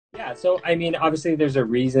Yeah, so I mean, obviously there's a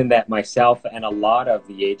reason that myself and a lot of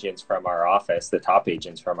the agents from our office, the top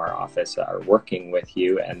agents from our office, are working with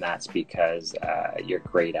you, and that's because you're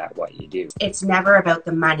great at what you do. It's never about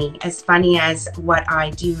the money. As funny as what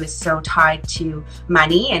I do is so tied to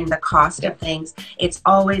money and the cost of things, it's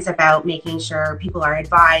always about making sure people are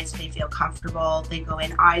advised, they feel comfortable, they go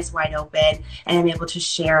in eyes wide open, and I'm able to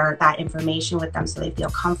share that information with them so they feel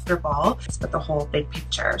comfortable. It's with the whole big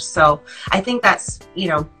picture. So I think that's,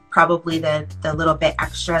 probably the little bit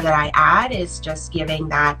extra that I add is just giving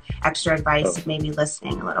that extra advice and maybe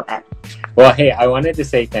listening a little bit. Well, hey, I wanted to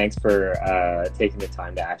say thanks for taking the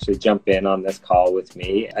time to actually jump in on this call with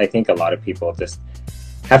me. I think a lot of people just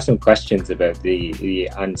have some questions about the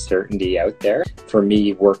uncertainty out there. For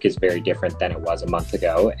me, work is very different than it was a month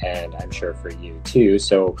ago, and I'm sure for you too.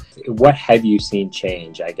 So what have you seen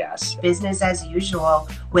change, I guess? Business as usual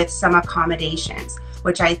with some accommodations,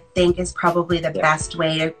 which I think is probably the best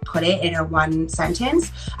way to put it in a one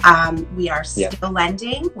sentence. We are still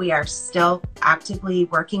lending. We are still actively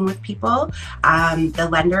working with people. The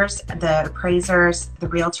lenders, the appraisers, the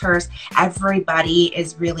realtors, everybody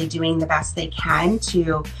is really doing the best they can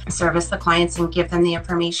to service the clients and give them the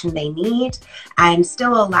information they need and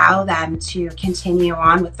still allow them to continue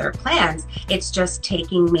on with their plans. It's just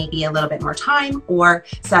taking maybe a little bit more time, or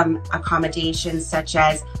some accommodations such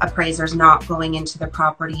as appraisers not going into the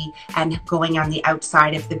property and going on the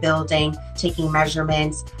outside of the building, taking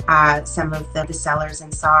measurements. Some of the sellers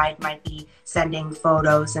inside might be sending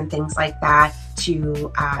photos and things like that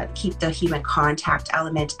to keep the human contact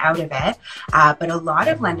element out of it. But a lot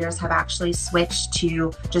of lenders have actually switched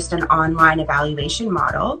to just an online evaluation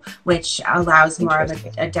model, which allows more of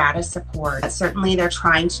a data support. Certainly they're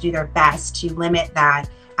trying to do their best to limit that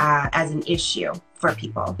as an issue for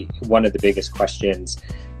people. One of the biggest questions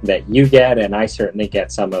that you get, and I certainly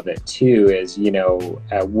get some of it too, is,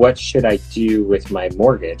 what should I do with my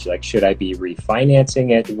mortgage? Like, should I be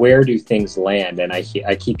refinancing it? Where do things land? And I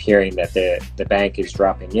keep hearing that the bank is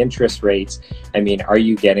dropping interest rates. I mean, are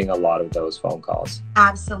you getting a lot of those phone calls?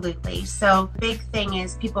 Absolutely. So big thing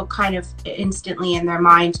is people kind of instantly in their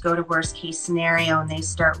mind go to worst case scenario and they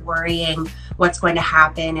start worrying what's going to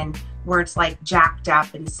happen, and words like jacked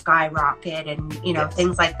up and skyrocket and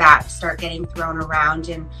things like that start getting thrown around.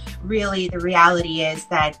 And really the reality is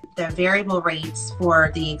that the variable rates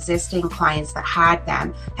for the existing clients that had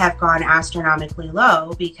them have gone astronomically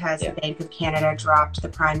low because the Bank of Canada dropped the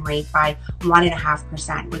prime rate by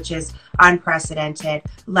 1.5%, which is unprecedented,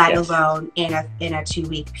 let alone in a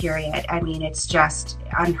 2-week period. I mean, it's just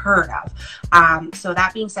unheard of. So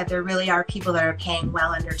that being said, there really are people that are paying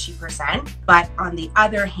well under 2%. But on the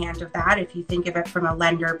other hand of that, if you think of it from a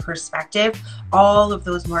lender perspective, all of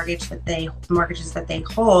those mortgages that they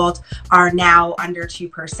hold are now under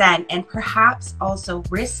 2%, and perhaps also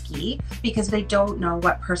risky because they don't know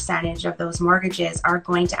what percentage of those mortgages are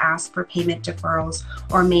going to ask for payment deferrals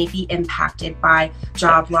or may be impacted by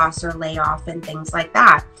job loss or layoff and things like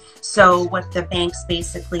that. So what the banks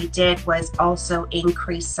basically did was also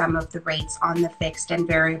increase some of the rates on the fixed and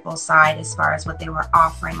variable side as far as what they were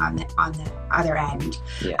offering on the other end.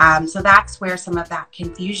 So that's where some of that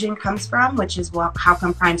confusion comes from, which is, well, how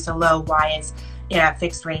come prime's so low? Why is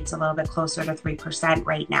fixed rates a little bit closer to 3%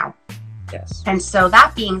 right now? And so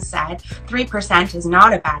that being said, 3% is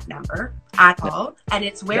not a bad number at all. And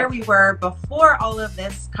it's where we were before all of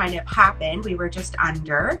this kind of happened. We were just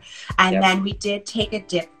under. And then we did take a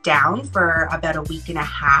dip down for about a week and a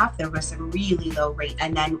half. There was some really low rate.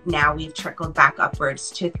 And then now we've trickled back upwards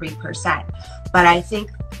to 3%. But I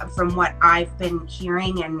think from what I've been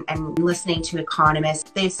hearing and listening to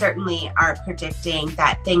economists, they certainly are predicting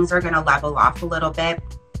that things are going to level off a little bit.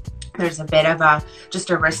 There's a bit of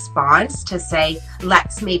just a response to say,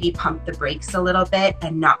 let's maybe pump the brakes a little bit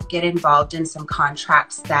and not get involved in some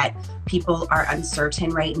contracts that people are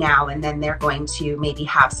uncertain right now, and then they're going to maybe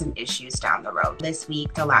have some issues down the road. This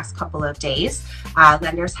week, the last couple of days,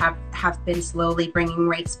 lenders have been slowly bringing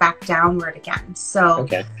rates back downward again. So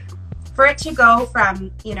for it to go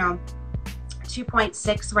from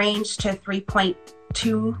 2.6 range to 3.2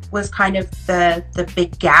 was kind of the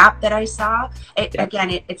big gap that I saw.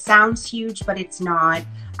 Again, it sounds huge, but it's not.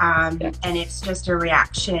 And it's just a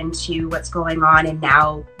reaction to what's going on, and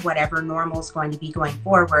now whatever normal is going to be going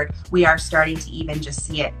forward, we are starting to even just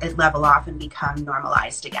see it level off and become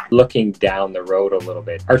normalized again. Looking down the road a little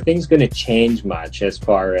bit, are things going to change much as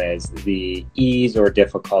far as the ease or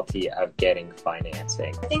difficulty of getting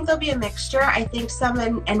financing? I think there'll be a mixture. I think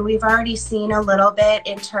some, and we've already seen a little bit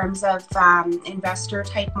in terms of investor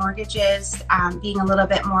type mortgages being a little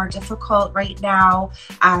bit more difficult right now.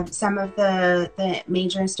 Some of the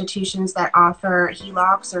major financial institutions that offer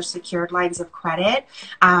HELOCs or secured lines of credit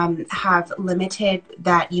have limited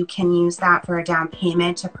that you can use that for a down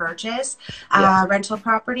payment to purchase rental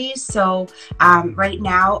properties. So right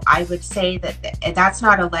now, I would say that that's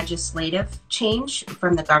not a legislative change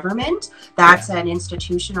from the government. That's an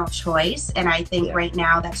institutional choice. And I think right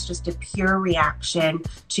now that's just a pure reaction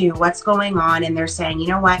to what's going on. And they're saying, you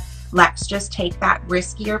know what? Let's just take that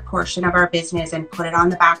riskier portion of our business and put it on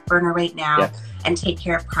the back burner right now and take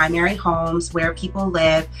care of primary homes where people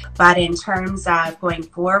live. But in terms of going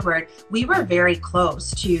forward, we were very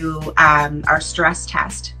close to our stress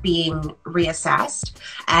test being reassessed,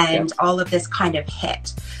 and all of this kind of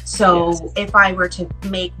hit. So if I were to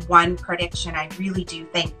make one prediction, I really do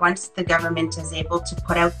think once the government is able to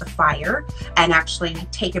put out the fire and actually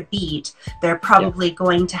take a beat, they're probably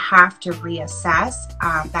going to have to reassess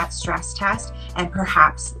that stress test and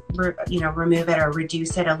perhaps remove it or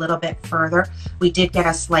reduce it a little bit further. We did get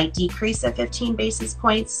a slight decrease of 15 basis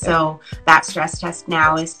points, so that stress test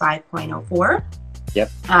now is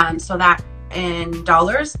 5.04. So that in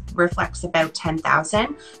dollars reflects about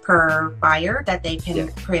 $10,000 per buyer that they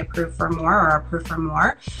can pre-approve for more or approve for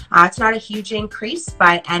more. It's not a huge increase,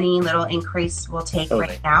 but any little increase we'll take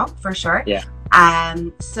right now for sure.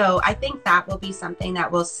 So I think that will be something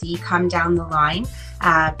that we'll see come down the line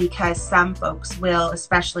because some folks will,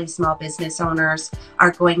 especially small business owners,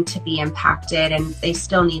 are going to be impacted and they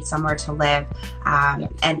still need somewhere to live.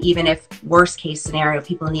 And even if worst case scenario,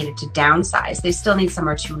 people needed to downsize, they still need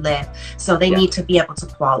somewhere to live. So they need to be able to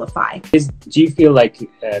qualify. Do you feel like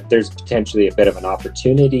there's potentially a bit of an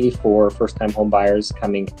opportunity for first-time home buyers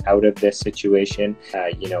coming out of this situation?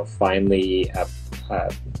 Finally,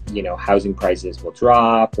 housing prices will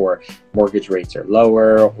drop, or mortgage rates are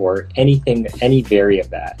lower, or anything, any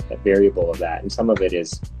variable of that, and some of it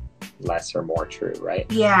is less or more true,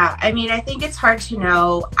 right? Yeah, I mean, I think it's hard to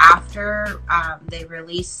know after they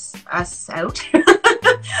release us out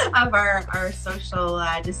of our social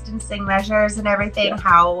distancing measures and everything,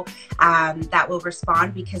 how that will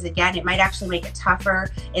respond, because again, it might actually make it tougher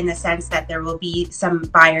in the sense that there will be some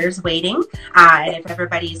buyers waiting, and if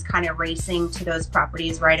everybody's kind of racing to those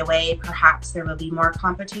properties right away, perhaps there will be more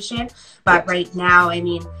competition. But right now, I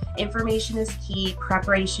mean, information is key,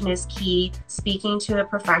 preparation is key, speaking to a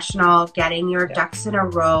professional, getting your ducks in a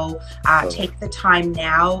row, take the time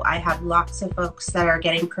now. I have lots of folks that are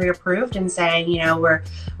getting pre-approved and saying,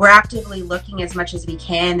 we're actively looking as much as we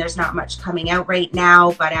can. There's not much coming out right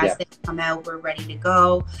now, but as they come out, we're ready to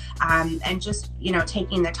go. And just,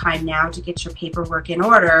 taking the time now to get your paperwork in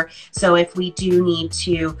order. So if we do need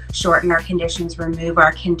to shorten our conditions, remove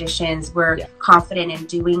our conditions, we're confident in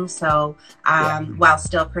doing so while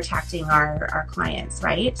still protecting our clients,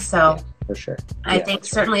 right? So for sure. I think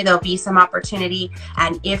certainly there'll be some opportunity.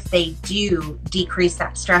 And if they do decrease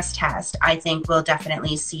that stress test, I think we'll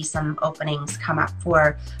definitely see some openings come up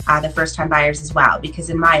for the first-time buyers as well.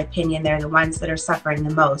 Because in my opinion, they're the ones that are suffering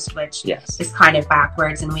the most, which is kind of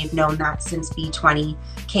backwards. And we've known that since B20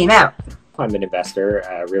 came out. I'm an investor,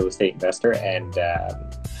 a real estate investor, and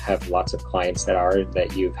have lots of clients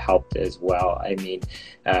that you've helped as well. I mean,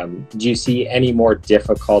 do you see any more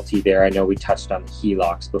difficulty there? I know we touched on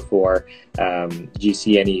HELOCs before. Do you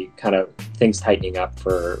see any kind of things tightening up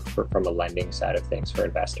from a lending side of things for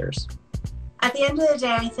investors? At the end of the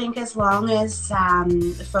day, I think as long as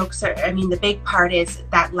folks are, the big part is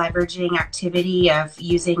that leveraging activity of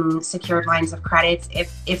using secured lines of credits.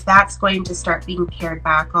 If that's going to start being pared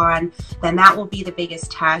back on, then that will be the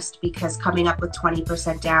biggest test, because coming up with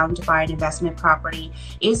 20% down to buy an investment property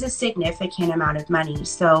is a significant amount of money.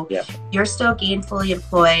 So you're still gainfully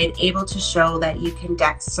employed, able to show that you can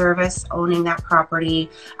debt service owning that property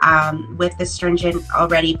with the stringent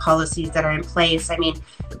already policies that are in place. I mean,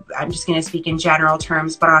 I'm just going to speak in general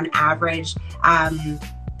terms, but on average,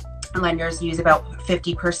 lenders use about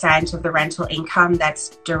 50% of the rental income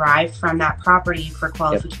that's derived from that property for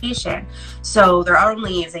qualification. So they're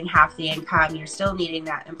only using half the income. You're still needing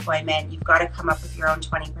that employment. You've got to come up with your own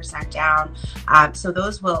 20% down. So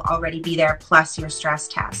those will already be there, plus your stress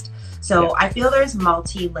test. So I feel there's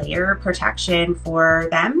multi-layer protection for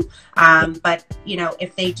them. But,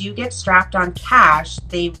 if they do get strapped on cash,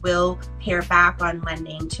 they will pare back on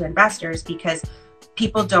lending to investors, because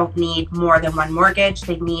people don't need more than one mortgage.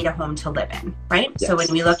 They need a home to live in, right? So when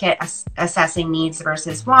we look at assessing needs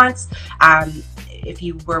versus wants, if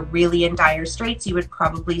you were really in dire straits, you would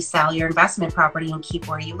probably sell your investment property and keep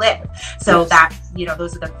where you live. So that,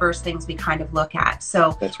 those are the first things we kind of look at.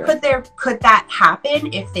 So could that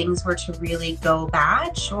happen if things were to really go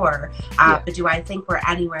bad? Sure. But do I think we're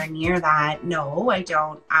anywhere near that? No, I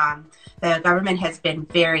don't. The government has been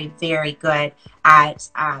very, very good at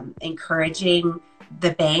encouraging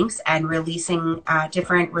the banks and releasing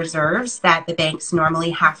different reserves that the banks normally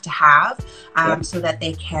have to have so that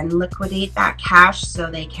they can liquidate that cash, so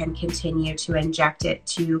they can continue to inject it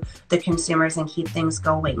to the consumers and keep things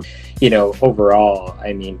going. Overall,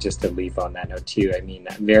 I mean, just to leave on that note too, I mean,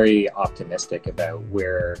 I'm very optimistic about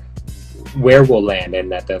where we'll land,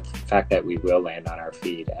 and that the fact that we will land on our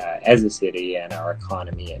feet as a city and our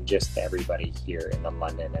economy and just everybody here in the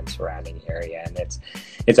London and surrounding area. And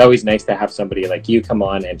it's always nice to have somebody like you come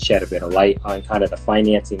on and shed a bit of light on kind of the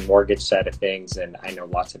financing, mortgage side of things. And I know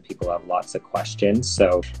lots of people have lots of questions.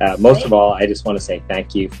 So most of all, I just want to say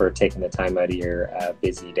thank you for taking the time out of your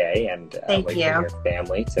busy day and away from your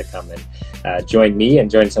family to come and join me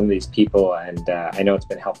and join some of these people. And I know it's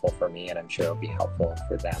been helpful for me, and I'm sure it'll be helpful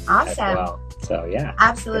for them as well. So yeah,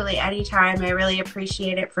 absolutely, anytime. I really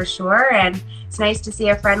appreciate it for sure, and it's nice to see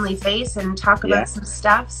a friendly face and talk about some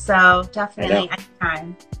stuff. So definitely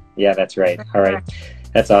anytime. Yeah, that's right. All right,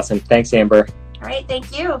 that's awesome. Thanks, Amber. All right,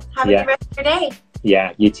 thank you. Have a good rest of your day.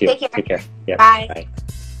 Yeah, you too. Take care. Take care. Yeah. Bye. Bye.